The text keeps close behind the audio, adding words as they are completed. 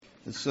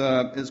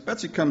As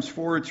Betsy comes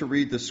forward to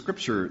read the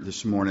scripture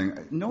this morning,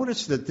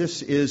 notice that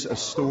this is a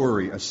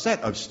story, a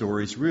set of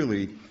stories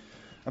really,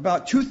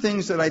 about two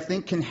things that I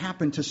think can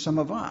happen to some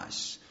of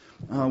us.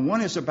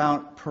 One is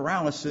about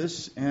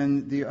paralysis,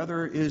 and the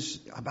other is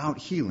about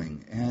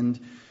healing. And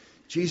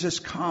Jesus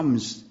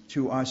comes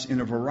to us in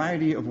a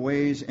variety of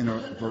ways, in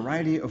a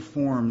variety of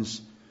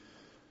forms,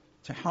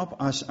 to help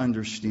us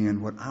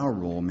understand what our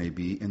role may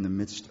be in the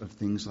midst of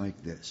things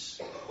like this.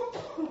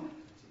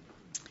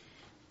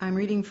 I'm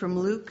reading from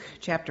Luke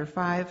chapter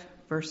 5,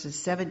 verses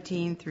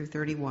 17 through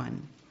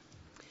 31.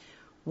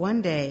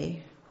 One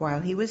day,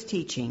 while he was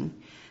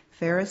teaching,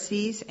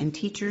 Pharisees and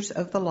teachers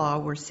of the law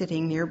were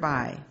sitting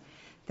nearby.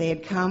 They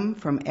had come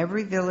from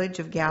every village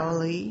of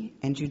Galilee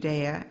and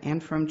Judea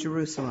and from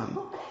Jerusalem,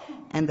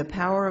 and the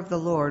power of the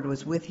Lord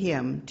was with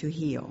him to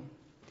heal.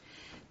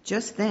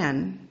 Just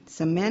then,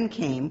 some men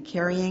came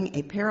carrying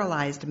a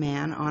paralyzed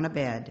man on a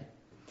bed.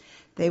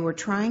 They were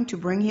trying to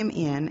bring him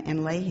in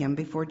and lay him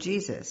before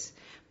Jesus,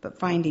 but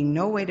finding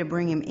no way to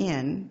bring him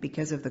in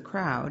because of the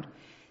crowd,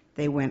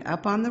 they went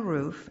up on the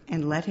roof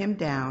and let him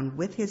down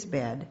with his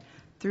bed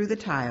through the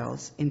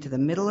tiles into the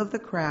middle of the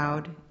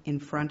crowd in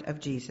front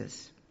of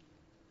Jesus.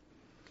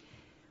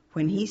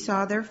 When he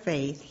saw their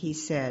faith, he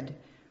said,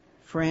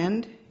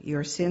 "Friend,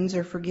 your sins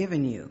are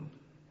forgiven you."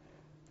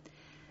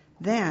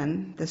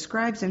 Then the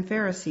scribes and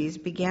Pharisees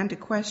began to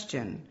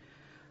question,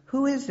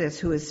 "Who is this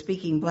who is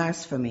speaking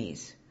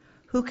blasphemies?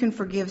 Who can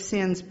forgive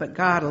sins but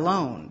God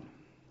alone?"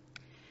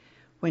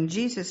 When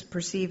Jesus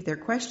perceived their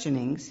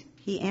questionings,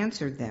 he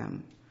answered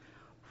them,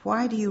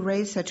 "Why do you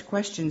raise such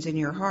questions in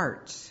your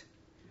hearts?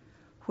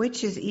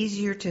 Which is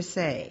easier to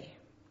say,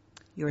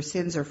 'Your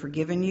sins are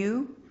forgiven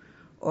you,'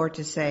 or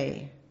to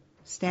say,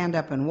 'Stand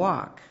up and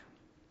walk'?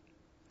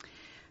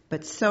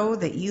 But so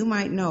that you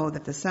might know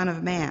that the Son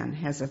of Man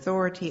has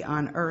authority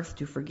on earth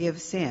to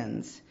forgive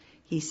sins,"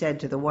 he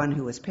said to the one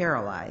who was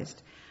paralyzed,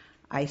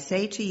 "I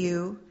say to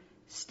you,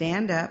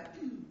 stand up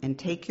and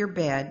take your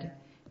bed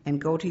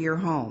and go to your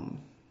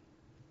home."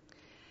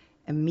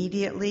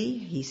 Immediately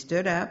he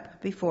stood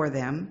up before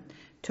them,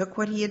 took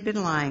what he had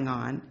been lying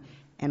on,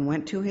 and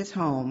went to his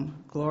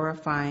home,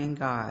 glorifying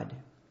God.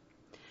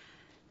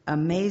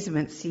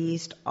 Amazement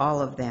seized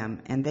all of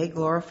them, and they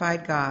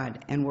glorified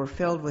God and were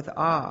filled with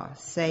awe,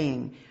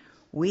 saying,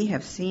 "We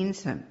have seen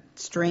some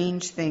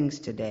strange things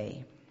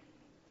today."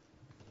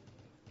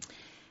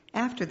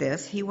 After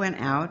this, he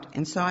went out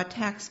and saw a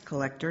tax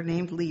collector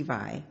named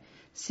Levi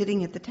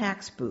sitting at the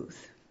tax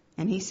booth,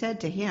 and he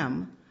said to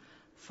him,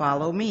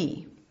 "Follow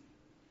me."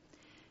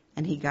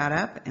 And he got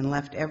up and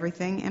left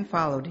everything and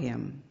followed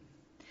him.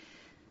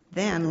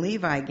 Then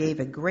Levi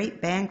gave a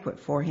great banquet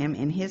for him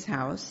in his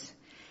house,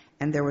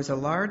 and there was a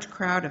large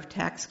crowd of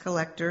tax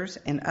collectors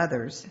and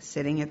others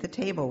sitting at the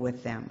table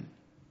with them.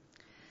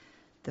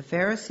 The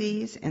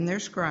Pharisees and their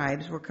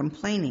scribes were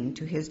complaining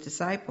to his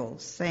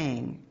disciples,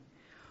 saying,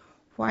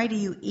 "Why do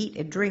you eat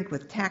and drink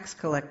with tax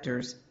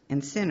collectors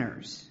and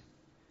sinners?"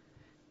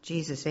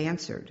 Jesus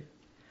answered,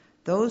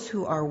 "Those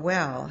who are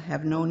well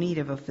have no need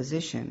of a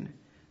physician,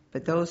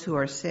 but those who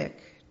are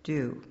sick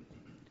do."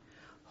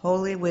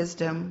 Holy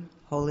wisdom,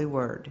 holy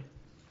word.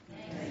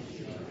 Thanks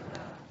be to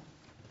God.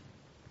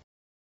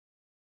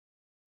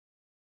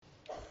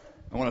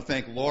 I want to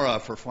thank Laura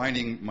for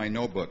finding my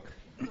notebook.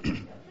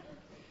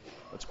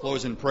 Let's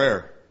close in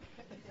prayer.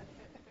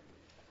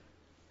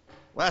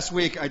 Last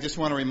week, I just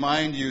want to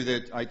remind you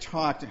that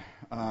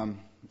I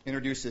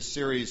introduced this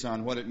series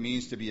on what it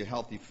means to be a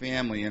healthy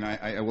family, and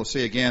I will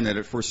say again that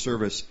at first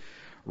service,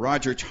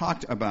 Roger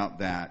talked about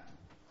that.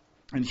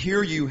 And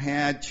here you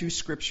had two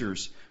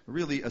scriptures,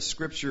 really a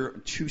scripture,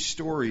 two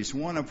stories,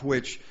 one of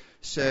which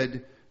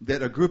said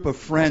that a group of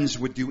friends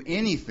would do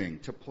anything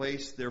to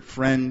place their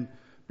friend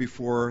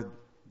before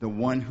the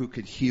one who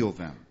could heal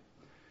them,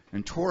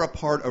 and tore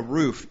apart a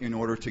roof in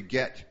order to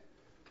get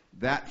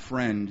that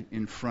friend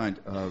in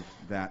front of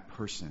that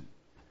person.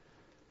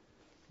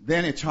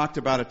 Then it talked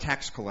about a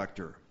tax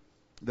collector,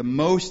 the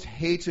most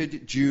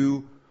hated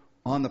Jew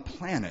on the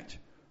planet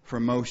for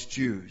most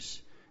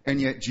Jews. And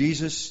yet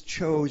Jesus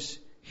chose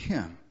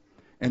him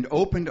and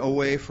opened a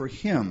way for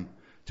him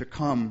to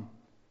come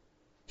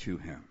to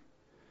him.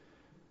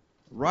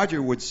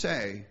 Roger would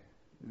say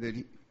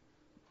that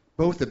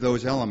both of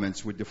those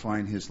elements would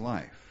define his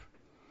life.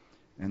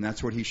 And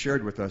that's what he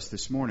shared with us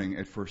this morning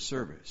at first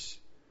service.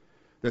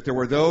 That there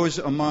were those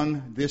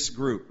among this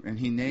group, and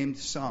he named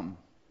some,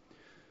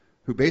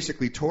 who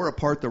basically tore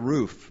apart the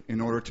roof in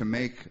order to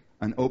make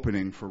an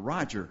opening for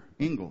Roger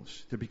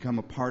Ingalls to become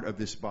a part of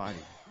this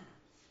body.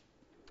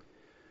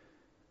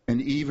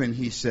 And even,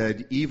 he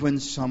said, even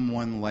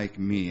someone like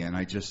me. And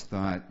I just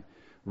thought,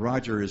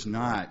 Roger is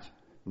not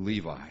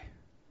Levi.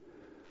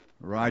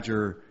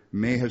 Roger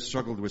may have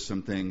struggled with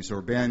some things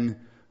or been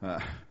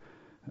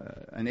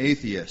an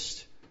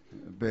atheist.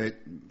 But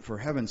for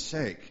heaven's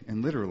sake,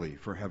 and literally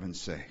for heaven's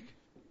sake,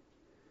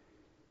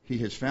 he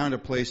has found a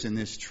place in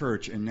this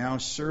church and now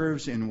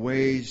serves in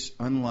ways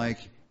unlike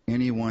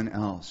anyone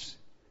else.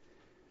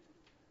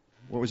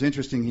 What was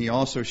interesting, he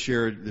also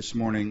shared this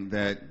morning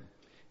that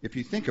if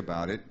you think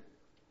about it,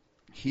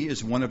 he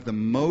is one of the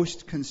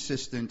most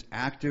consistent,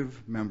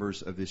 active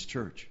members of this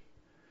church.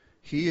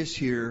 He is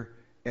here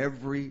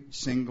every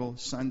single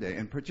Sunday,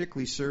 and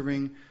particularly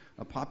serving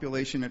a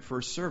population at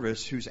First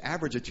Service whose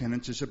average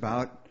attendance is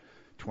about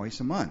twice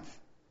a month,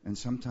 and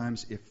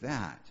sometimes if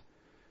that,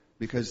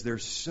 because they're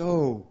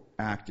so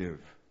active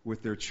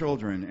with their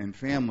children and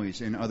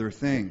families and other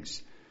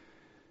things.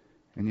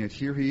 And yet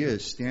here he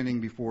is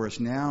standing before us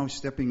now,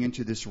 stepping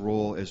into this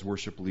role as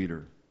worship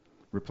leader,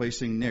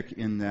 replacing Nick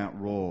in that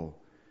role.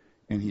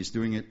 And he's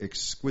doing it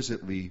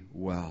exquisitely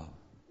well.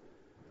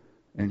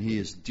 And he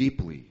is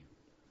deeply,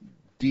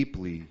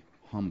 deeply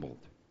humbled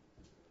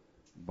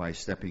by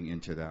stepping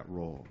into that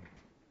role.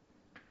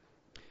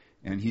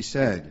 And he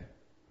said,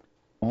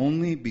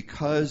 only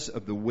because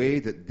of the way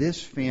that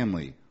this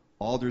family,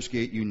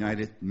 Aldersgate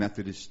United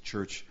Methodist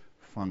Church,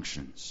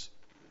 functions,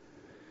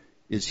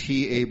 is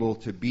he able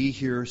to be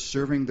here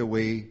serving the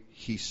way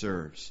he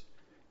serves,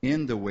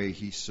 in the way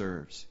he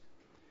serves.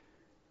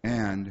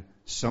 And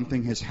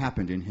something has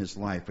happened in his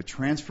life, a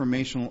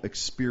transformational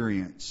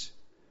experience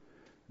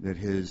that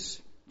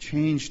has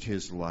changed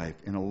his life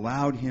and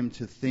allowed him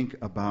to think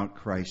about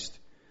Christ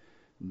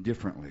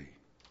differently.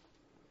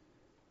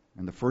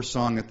 And the first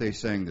song that they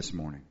sang this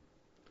morning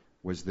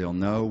was "They'll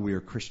Know We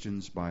Are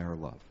Christians by Our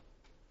Love."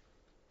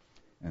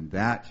 And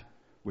that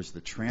was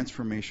the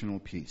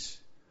transformational piece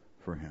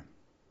for him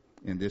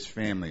in this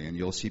family. And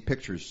you'll see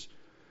pictures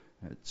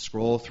that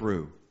scroll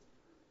through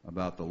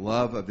about the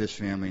love of this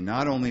family,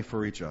 not only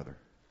for each other,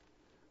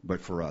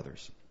 but for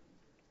others.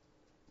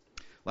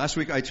 Last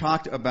week I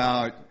talked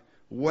about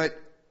what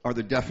are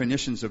the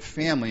definitions of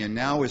family, and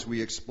now as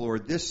we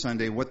explored this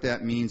Sunday, what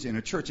that means in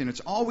a church. And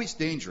it's always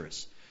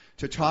dangerous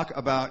to talk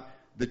about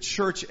the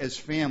church as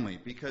family,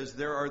 because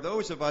there are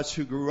those of us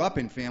who grew up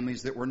in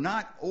families that were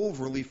not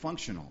overly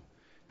functional.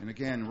 And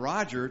again,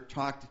 Roger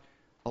talked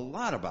a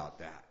lot about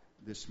that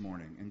this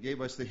morning and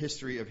gave us the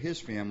history of his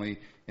family.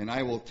 And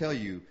I will tell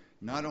you,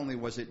 not only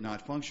was it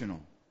not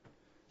functional,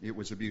 it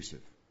was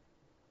abusive.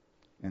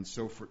 And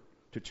so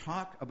to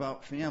talk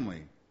about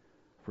family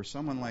for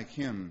someone like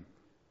him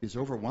is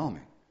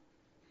overwhelming.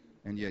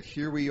 And yet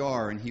here we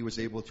are, and he was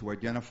able to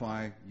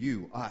identify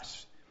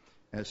us,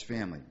 as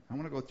family. I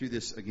want to go through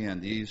this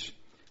again, these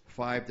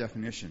 5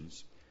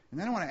 definitions. And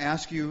then I want to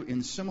ask you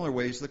in similar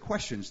ways the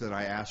questions that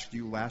I asked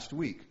you last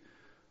week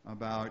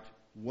about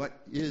what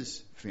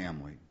is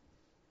family.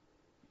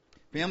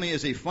 Family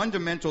is a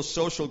fundamental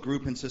social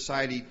group in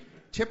society,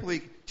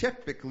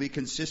 typically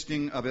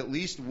consisting of at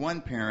least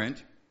one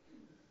parent,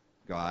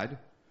 God,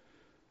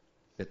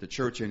 at the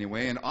church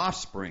anyway, and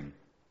offspring,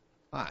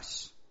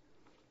 us.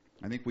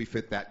 I think we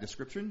fit that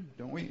description,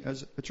 don't we,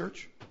 as a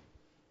church?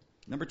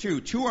 Number 2,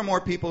 2 or more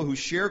people who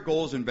share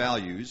goals and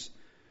values.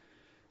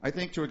 I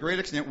think to a great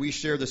extent we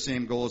share the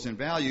same goals and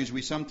values.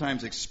 We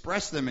sometimes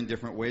express them in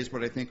different ways,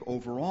 but I think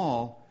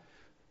overall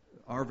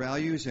our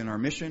values and our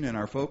mission and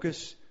our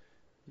focus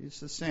is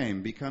the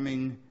same,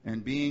 becoming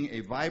and being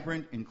a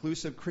vibrant,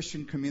 inclusive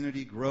Christian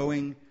community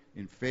growing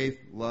in faith,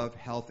 love,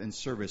 health, and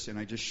service. And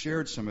I just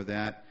shared some of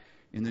that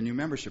in the new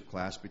membership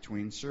class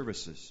between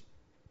services.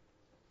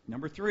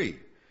 Number 3,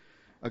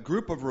 a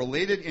group of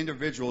related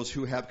individuals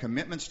who have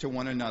commitments to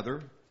one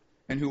another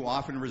and who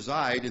often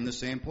reside in the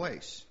same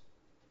place.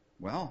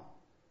 Well,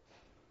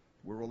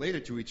 we're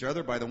related to each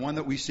other by the one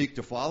that we seek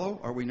to follow,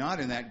 are we not?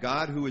 In that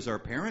God who is our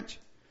parent.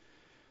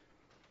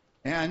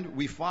 And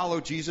we follow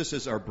Jesus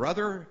as our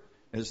brother,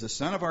 as the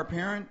son of our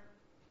parent.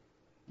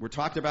 We're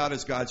talked about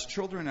as God's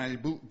children, and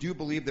I do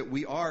believe that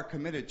we are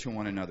committed to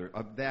one another.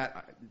 Of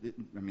that,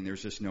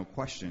 there's just no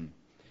question.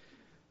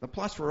 The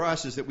plus for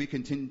us is that we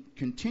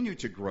continue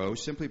to grow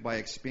simply by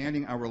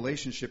expanding our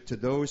relationship to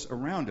those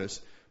around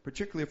us,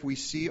 particularly if we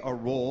see our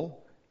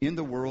role in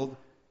the world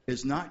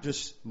as not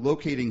just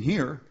locating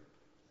here,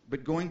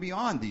 but going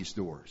beyond these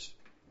doors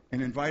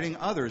and inviting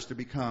others to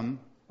become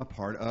a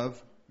part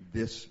of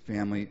this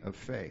family of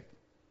faith.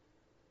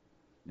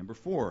 Number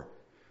 4,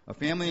 a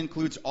family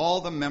includes all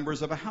the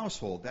members of a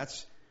household.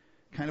 That's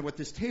kind of what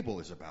this table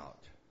is about.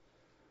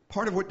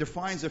 Part of what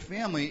defines a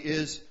family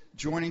is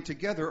joining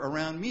together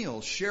around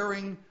meals,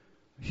 sharing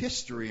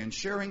history and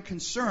sharing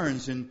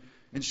concerns and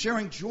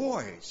sharing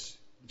joys,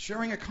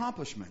 sharing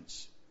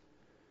accomplishments.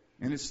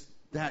 And it's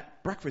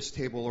that breakfast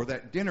table or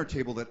that dinner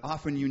table that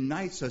often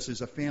unites us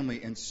as a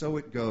family, and so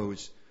it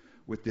goes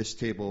with this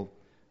table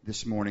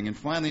this morning. And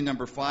finally,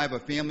 number 5, a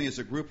family is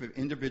a group of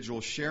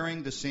individuals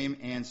sharing the same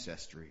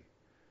ancestry.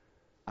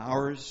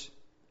 Ours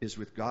is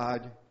with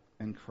God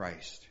and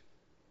Christ.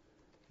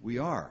 We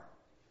are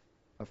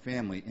a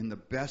family in the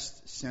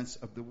best sense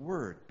of the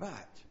word,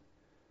 but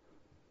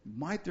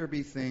might there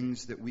be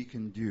things that we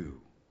can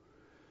do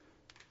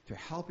to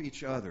help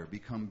each other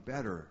become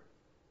better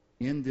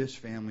in this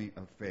family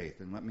of faith?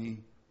 And let me,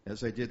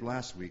 as I did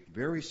last week,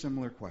 very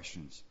similar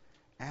questions.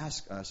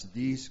 Ask us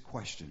these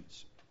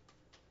questions.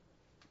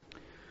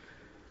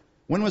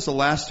 When was the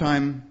last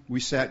time we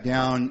sat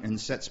down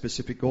and set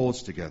specific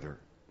goals together?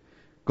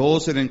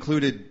 Goals that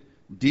included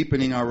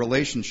deepening our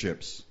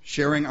relationships,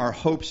 sharing our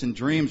hopes and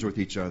dreams with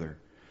each other,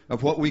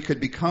 of what we could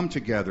become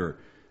together,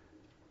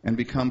 and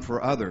become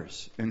for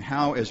others, and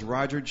how, as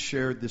Roger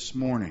shared this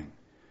morning,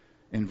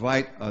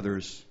 invite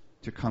others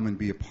to come and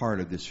be a part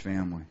of this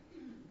family.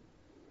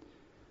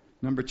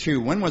 Number 2,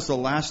 when was the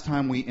last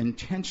time we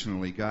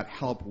intentionally got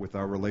help with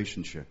our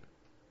relationship?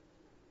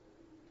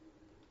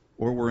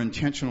 Or were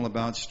intentional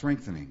about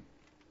strengthening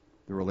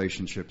the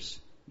relationships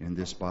in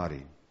this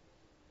body?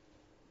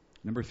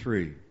 Number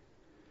 3,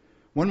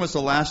 when was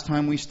the last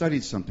time we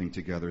studied something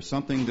together,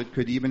 something that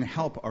could even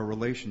help our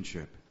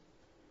relationship?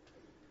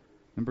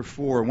 Number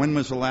 4, when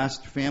was the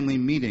last family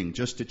meeting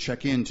just to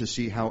check in to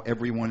see how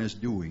everyone is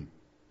doing?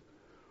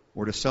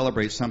 Or to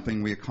celebrate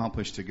something we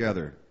accomplished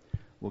together?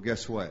 Well,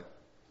 guess what?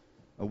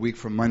 A week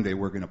from Monday,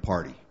 we're going to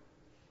party.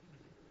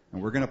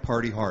 And we're going to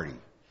party hardy.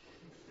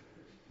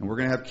 And we're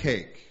going to have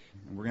cake.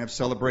 And we're going to have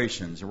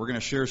celebrations. And we're going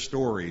to share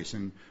stories.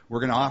 And we're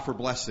going to offer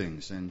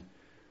blessings. And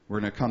we're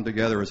going to come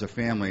together as a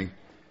family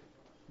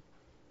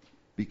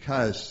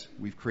because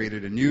we've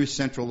created a new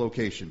central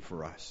location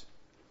for us.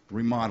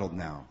 Remodeled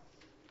now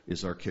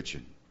is our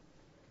kitchen.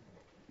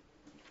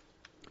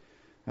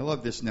 I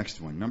love this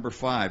next one. Number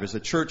 5, as a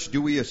church,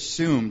 do we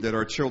assume that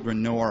our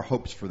children know our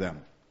hopes for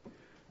them,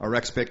 our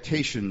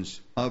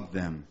expectations of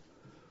them,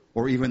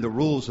 or even the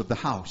rules of the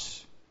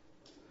house?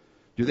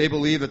 Do they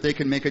believe that they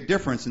can make a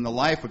difference in the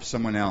life of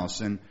someone else?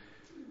 And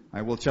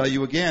I will tell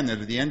you again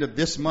that at the end of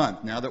this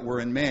month, now that we're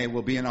in May,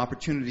 will be an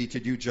opportunity to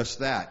do just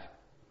that.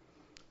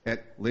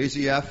 At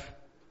Lazy F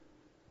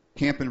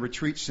Camp and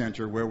Retreat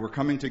Center, where we're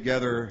coming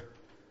together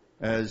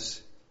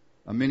as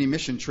a mini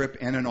mission trip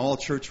and an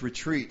all-church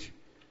retreat.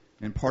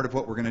 And part of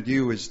what we're going to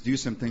do is do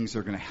some things that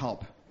are going to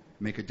help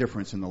make a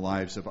difference in the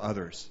lives of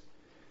others.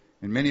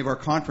 And many of our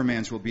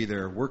confirmands will be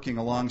there working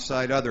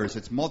alongside others.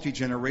 It's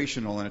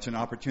multi-generational, and it's an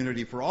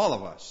opportunity for all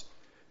of us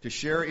to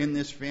share in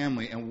this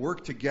family and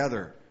work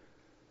together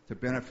to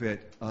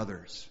benefit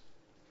others,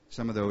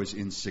 some of those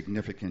in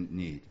significant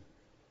need.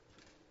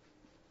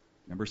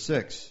 Number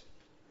 6,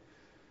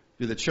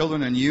 do the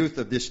children and youth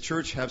of this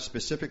church have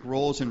specific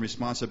roles and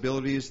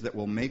responsibilities that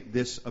will make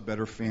this a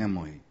better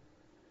family?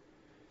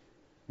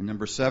 And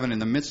number 7, in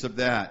the midst of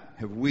that,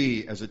 have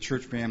we as a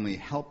church family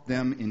helped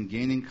them in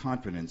gaining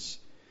confidence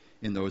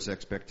in those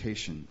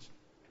expectations?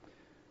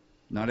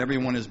 Not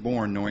everyone is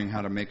born knowing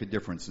how to make a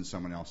difference in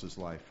someone else's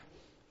life.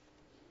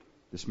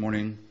 This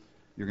morning,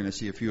 you're going to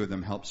see a few of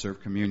them help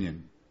serve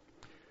communion.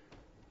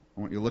 I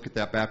want you to look at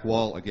that back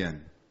wall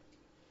again.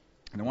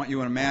 And I want you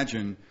to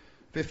imagine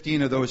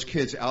 15 of those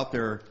kids out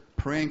there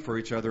praying for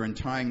each other and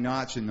tying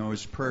knots in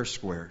those prayer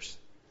squares.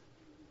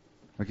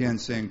 Again,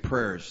 saying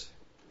prayers.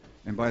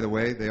 And by the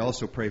way, they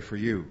also pray for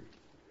you.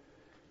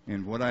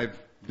 And what I've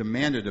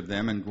demanded of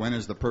them, and Gwen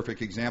is the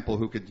perfect example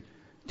who could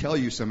tell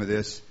you some of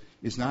this,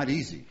 is not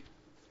easy.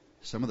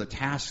 Some of the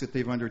tasks that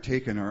they've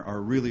undertaken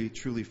are really,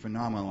 truly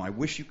phenomenal. I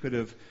wish you could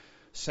have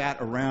sat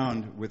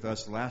around with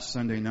us last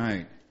Sunday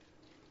night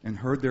and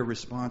heard their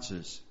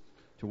responses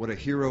to what a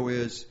hero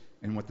is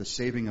and what the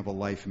saving of a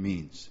life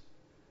means.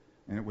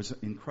 And it was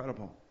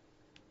incredible.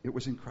 It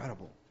was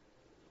incredible.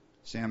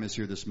 Sam is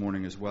here this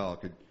morning as well. I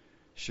could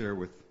share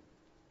with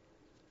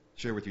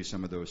you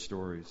some of those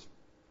stories.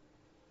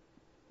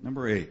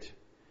 Number 8,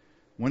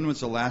 when was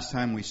the last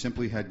time we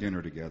simply had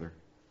dinner together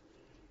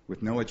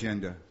with no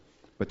agenda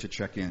but to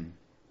check in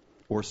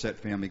or set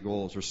family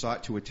goals or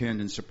sought to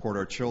attend and support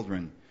our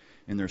children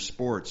in their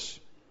sports,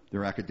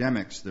 their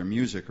academics, their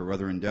music, or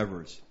other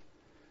endeavors?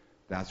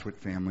 That's what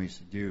families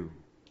do.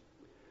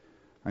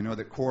 I know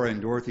that Cora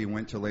and Dorothy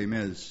went to Les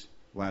Mis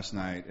last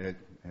night at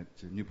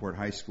Newport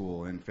High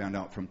School and found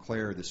out from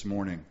Claire this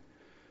morning,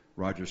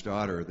 Roger's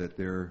daughter, that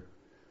there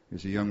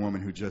is a young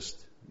woman who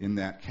just, in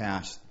that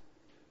cast,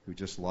 who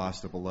just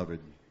lost a beloved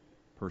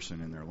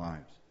person in their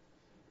lives.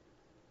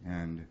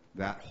 And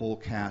that whole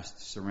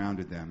cast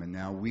surrounded them, and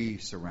now we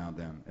surround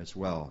them as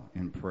well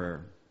in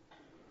prayer.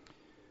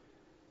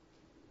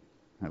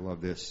 I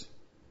love this.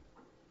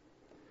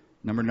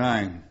 Number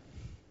 9,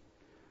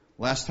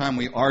 last time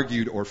we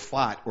argued or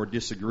fought or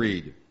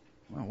disagreed.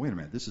 Well, wait a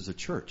minute, this is a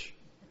church.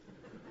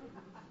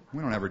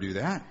 We don't ever do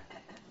that.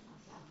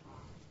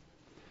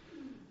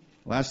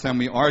 Last time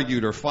we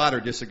argued or fought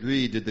or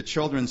disagreed, did the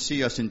children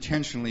see us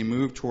intentionally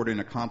move toward an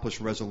accomplished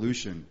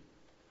resolution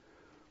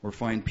or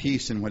find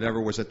peace in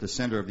whatever was at the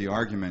center of the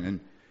argument? And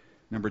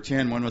number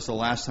 10, when was the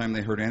last time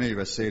they heard any of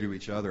us say to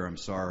each other, I'm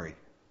sorry.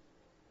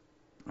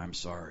 I'm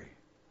sorry.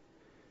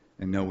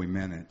 And know we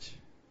meant it.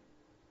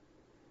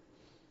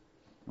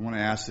 I want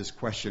to ask this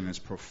question. It's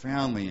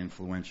profoundly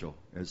influential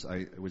as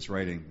I was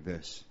writing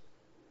this.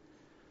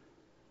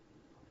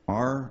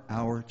 Are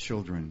our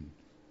children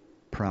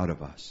proud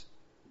of us?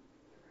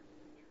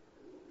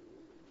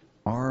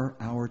 Are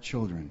our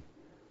children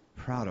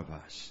proud of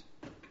us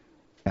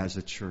as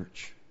a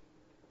church?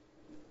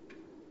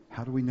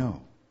 How do we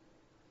know?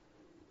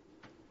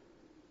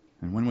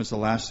 And when was the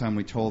last time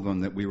we told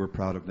them that we were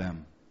proud of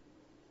them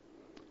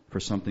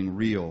for something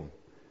real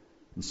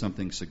and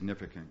something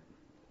significant?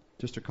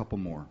 Just a couple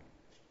more.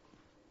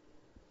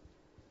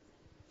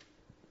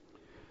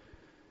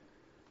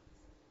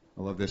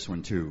 I love this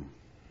one too.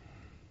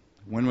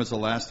 When was the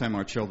last time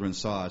our children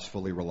saw us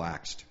fully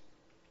relaxed?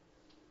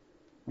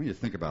 I want you to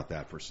think about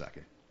that for a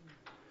second.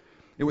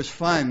 It was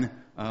fun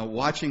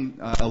watching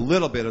a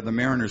little bit of the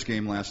Mariners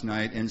game last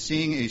night and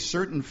seeing a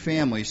certain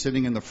family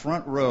sitting in the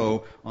front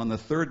row on the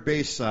third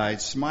base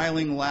side,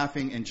 smiling,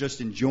 laughing, and just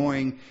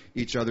enjoying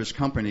each other's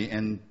company.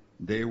 And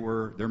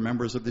they're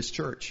members of this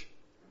church.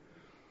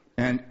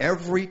 And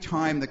every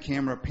time the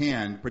camera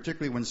panned,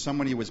 particularly when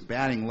somebody was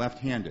batting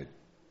left-handed,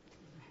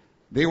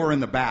 they were in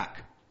the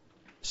back,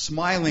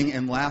 smiling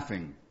and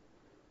laughing,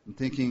 and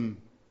thinking,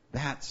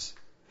 that's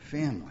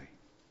family.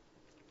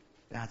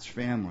 That's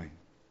family.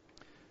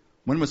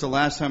 When was the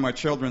last time our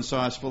children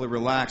saw us fully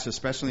relaxed,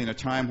 especially in a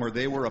time where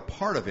they were a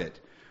part of it,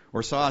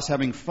 or saw us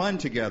having fun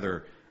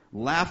together,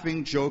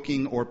 laughing,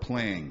 joking, or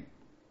playing?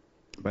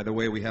 By the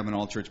way, we have an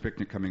all-church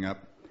picnic coming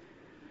up,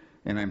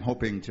 and I'm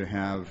hoping to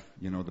have,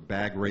 the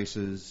bag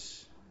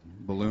races,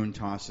 balloon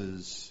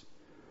tosses,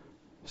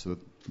 so that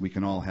we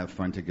can all have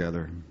fun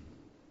together.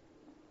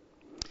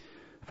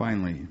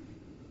 Finally,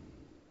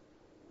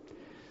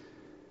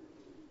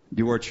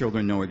 do our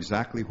children know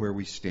exactly where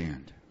we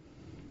stand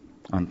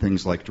on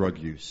things like drug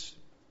use,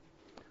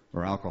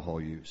 or alcohol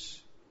use,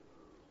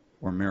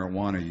 or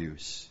marijuana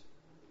use,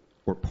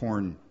 or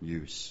porn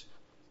use,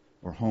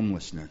 or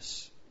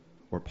homelessness,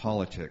 or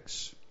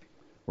politics,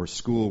 or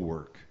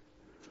schoolwork,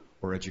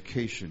 or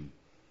education,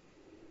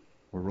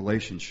 or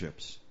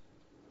relationships,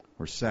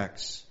 or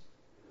sex,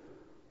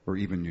 or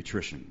even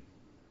nutrition?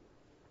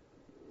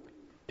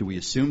 Do we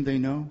assume they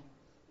know?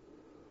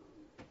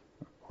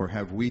 Or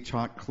have we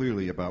talked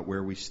clearly about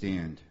where we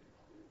stand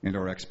and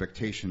our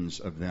expectations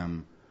of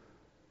them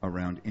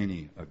around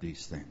any of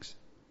these things?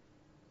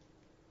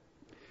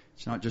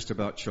 It's not just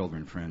about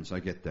children, friends. I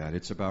get that.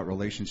 It's about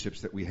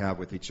relationships that we have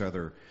with each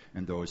other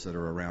and those that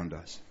are around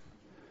us.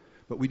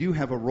 But we do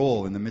have a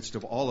role in the midst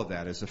of all of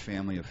that as a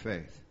family of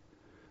faith.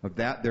 Of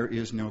that, there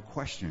is no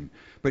question.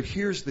 But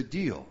here's the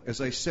deal. As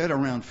I said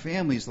around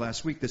families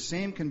last week, the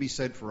same can be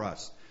said for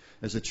us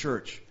as a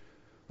church.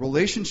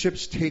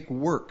 Relationships take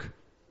work.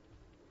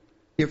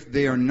 If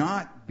they are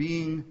not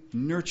being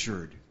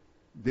nurtured,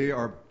 they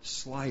are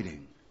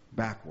sliding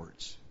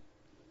backwards.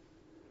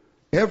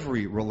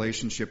 Every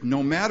relationship,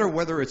 no matter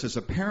whether it's as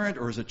a parent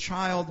or as a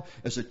child,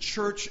 as a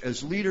church,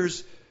 as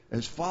leaders,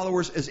 as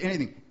followers, as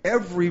anything,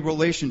 every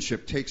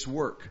relationship takes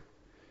work.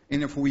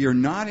 And if we are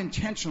not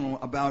intentional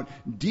about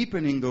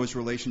deepening those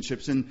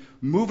relationships and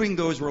moving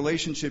those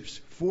relationships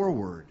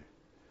forward,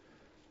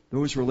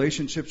 those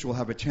relationships will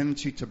have a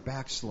tendency to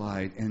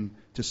backslide and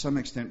to some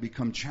extent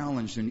become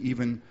challenged and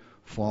even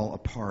fall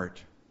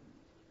apart.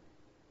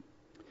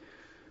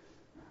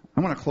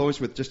 I want to close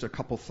with just a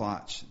couple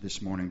thoughts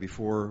this morning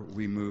before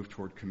we move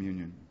toward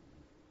communion.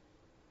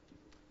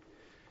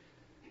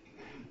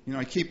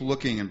 I keep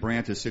looking, and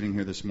Brant is sitting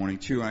here this morning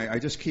too, I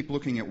just keep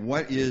looking at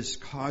what is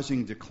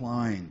causing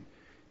decline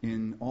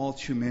in all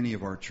too many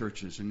of our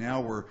churches. And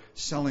now we're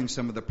selling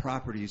some of the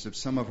properties of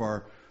some of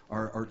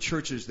our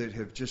churches that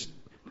have just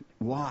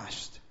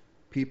lost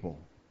people.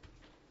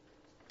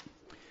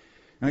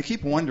 And I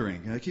keep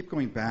wondering, and I keep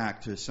going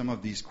back to some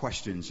of these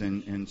questions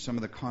and some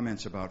of the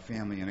comments about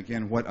family, and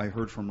again, what I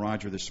heard from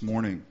Roger this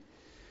morning.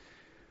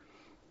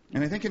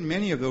 And I think in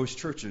many of those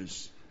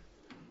churches,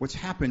 what's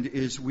happened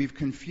is we've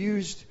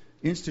confused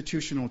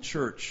institutional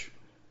church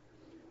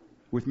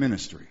with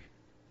ministry.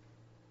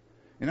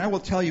 And I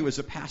will tell you as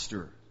a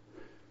pastor,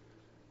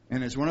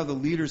 and as one of the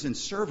leaders and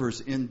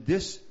servers in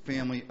this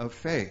family of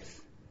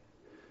faith,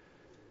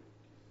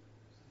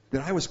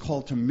 that I was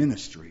called to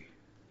ministry,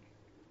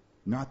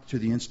 not to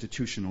the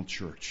institutional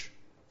church.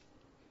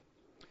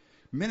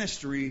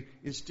 Ministry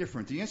is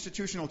different. The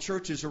institutional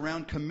church is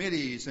around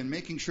committees and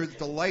making sure that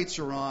the lights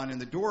are on and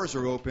the doors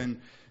are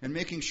open and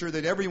making sure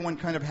that everyone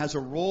kind of has a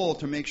role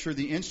to make sure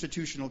the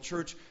institutional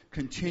church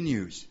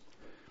continues.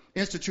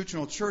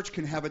 Institutional church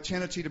can have a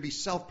tendency to be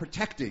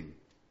self-protecting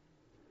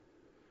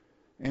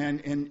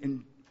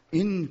and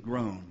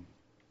ingrown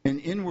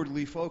and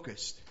inwardly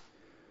focused.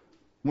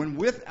 When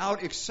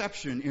without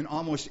exception, in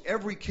almost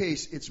every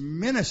case, it's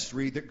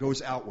ministry that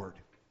goes outward.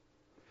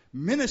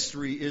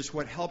 Ministry is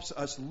what helps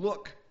us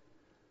look.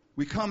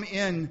 We come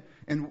in,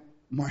 and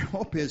my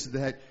hope is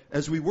that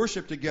as we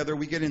worship together,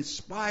 we get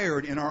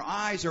inspired and our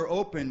eyes are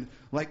opened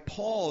like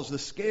Paul's. The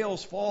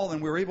scales fall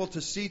and we're able to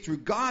see through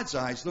God's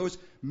eyes those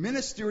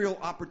ministerial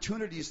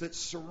opportunities that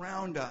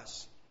surround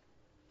us.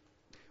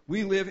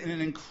 We live in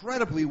an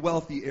incredibly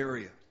wealthy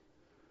area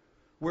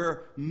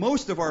where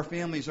most of our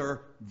families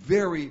are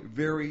very,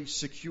 very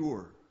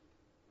secure.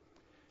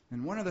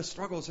 And one of the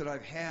struggles that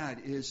I've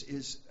had is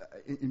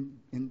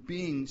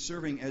in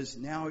serving as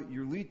now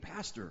your lead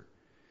pastor,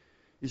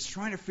 is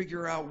trying to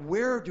figure out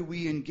where do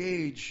we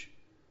engage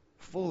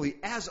fully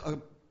as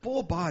a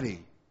full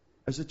body,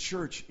 as a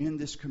church in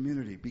this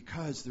community,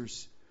 because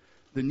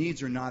the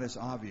needs are not as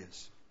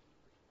obvious.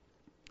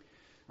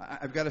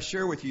 I've got to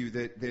share with you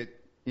that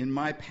in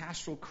my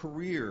pastoral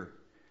career,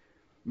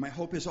 my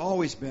hope has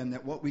always been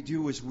that what we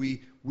do is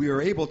we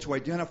are able to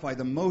identify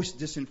the most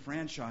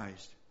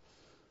disenfranchised,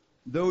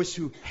 those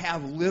who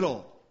have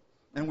little,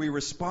 and we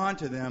respond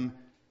to them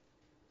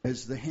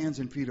as the hands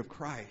and feet of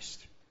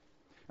Christ.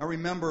 I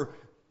remember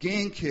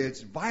gang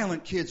kids,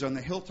 violent kids on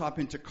the hilltop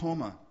in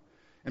Tacoma,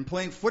 and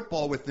playing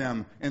football with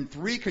them, and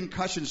 3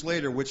 concussions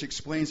later, which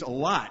explains a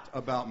lot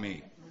about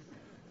me.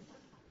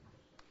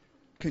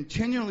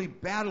 Continually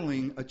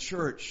battling a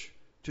church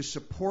to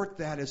support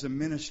that as a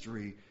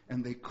ministry,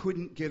 and they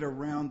couldn't get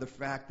around the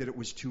fact that it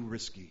was too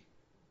risky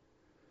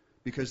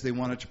because they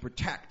wanted to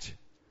protect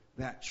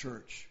that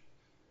church.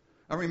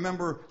 I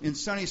remember in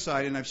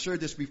Sunnyside, and I've shared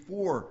this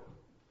before,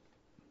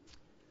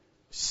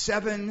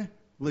 7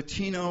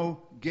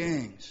 Latino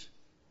gangs.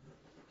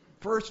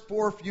 First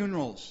 4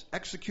 funerals,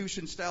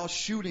 execution-style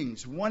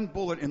shootings, 1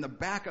 bullet in the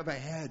back of a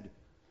head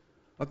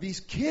of these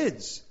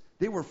kids.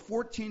 They were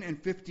 14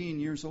 and 15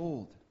 years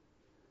old.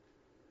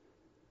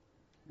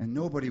 And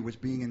nobody was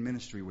being in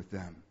ministry with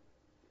them.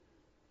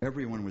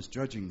 Everyone was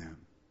judging them.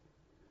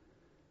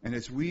 And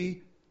as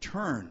we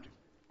turned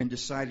and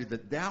decided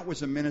that that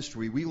was a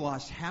ministry, we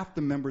lost half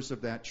the members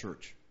of that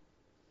church.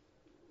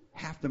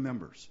 Half the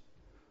members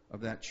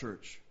of that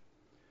church.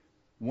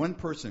 One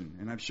person,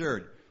 and I've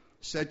shared,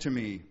 said to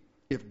me,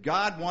 if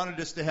God wanted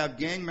us to have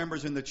gang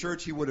members in the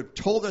church, He would have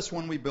told us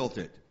when we built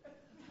it.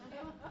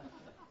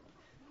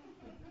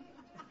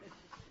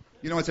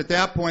 You know, it's at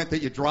that point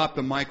that you drop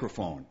the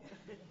microphone.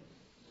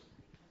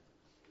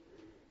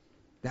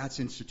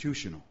 That's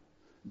institutional.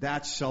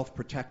 That's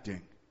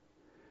self-protecting.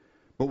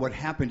 But what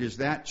happened is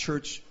that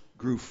church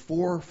grew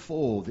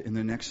 4-fold in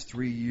the next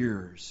 3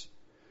 years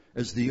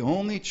as the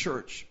only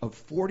church of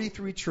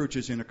 43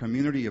 churches in a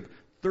community of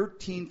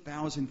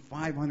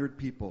 13,500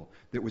 people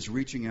that was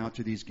reaching out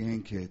to these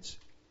gang kids.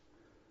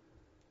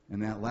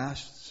 And that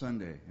last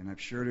Sunday, and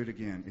I've shared it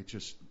again, it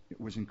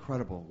was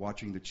incredible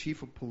watching the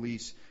chief of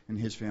police and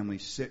his family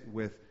sit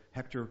with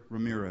Hector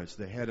Ramirez,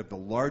 the head of the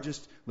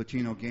largest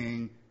Latino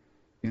gang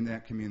in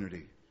that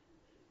community,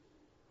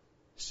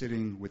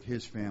 sitting with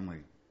his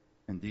family,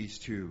 and these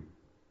 2,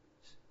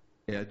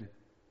 Ed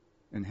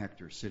and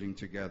Hector, sitting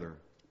together,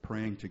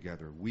 praying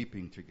together,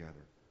 weeping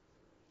together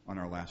on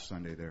our last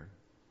Sunday there.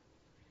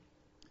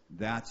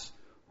 That's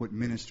what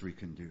ministry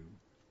can do.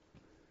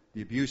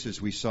 The abuses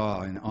we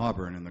saw in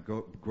Auburn and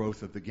the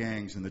growth of the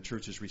gangs and the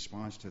church's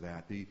response to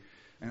that.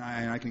 And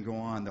I can go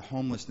on. The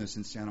homelessness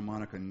in Santa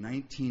Monica,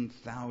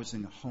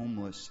 19,000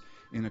 homeless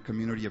in a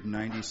community of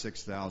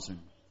 96,000.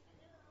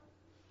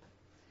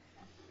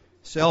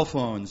 Cell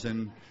phones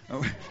and...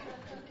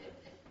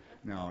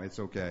 No, it's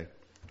okay.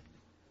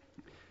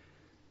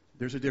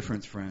 There's a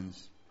difference,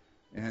 friends.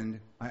 And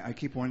I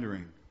keep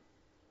wondering,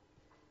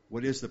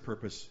 what is the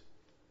purpose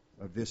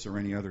of this or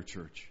any other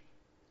church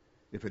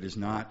if it is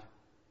not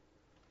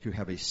to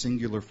have a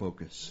singular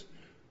focus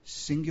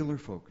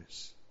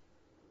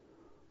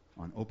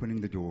on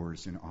opening the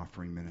doors and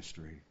offering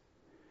ministry?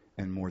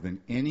 And more than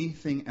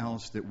anything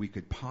else that we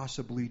could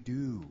possibly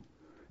do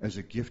as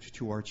a gift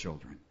to our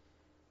children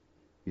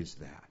is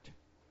that.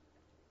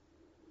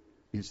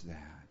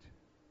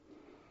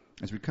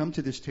 As we come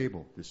to this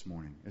table this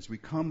morning, as we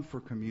come for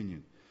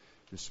communion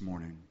this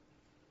morning,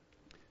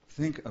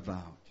 think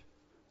about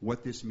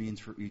what this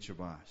means for each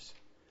of us.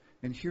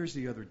 And here's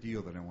the other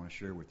deal that I want to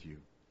share with you.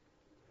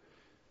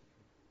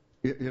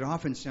 It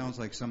often sounds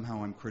like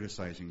somehow I'm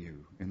criticizing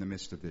you in the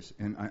midst of this.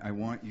 And I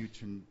want you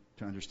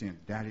to understand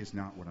that is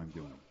not what I'm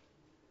doing.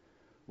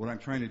 What I'm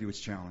trying to do is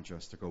challenge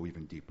us to go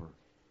even deeper.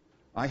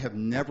 I have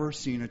never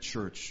seen a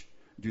church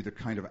do the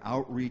kind of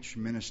outreach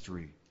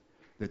ministry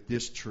that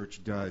this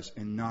church does,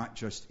 and not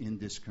just in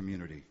this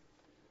community,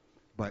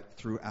 but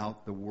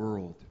throughout the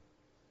world.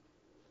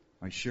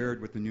 I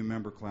shared with the new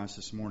member class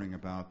this morning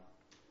about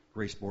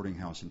Grace Boarding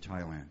House in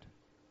Thailand.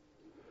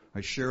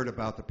 I shared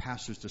about the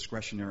pastor's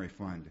discretionary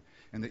fund,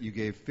 and that you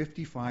gave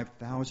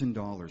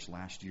 $55,000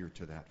 last year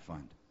to that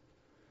fund.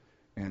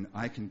 And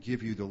I can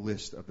give you the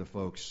list of the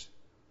folks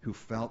who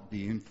felt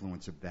the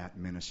influence of that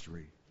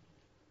ministry.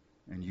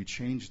 And you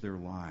changed their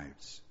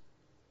lives.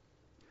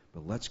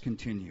 But let's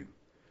continue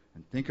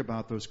and think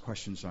about those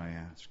questions I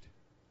asked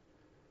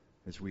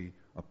as we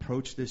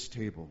approach this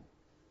table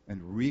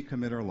and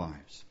recommit our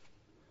lives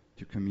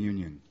to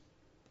communion,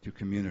 to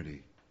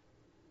community,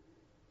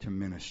 to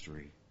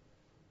ministry.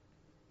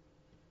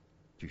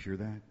 Do you hear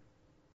that?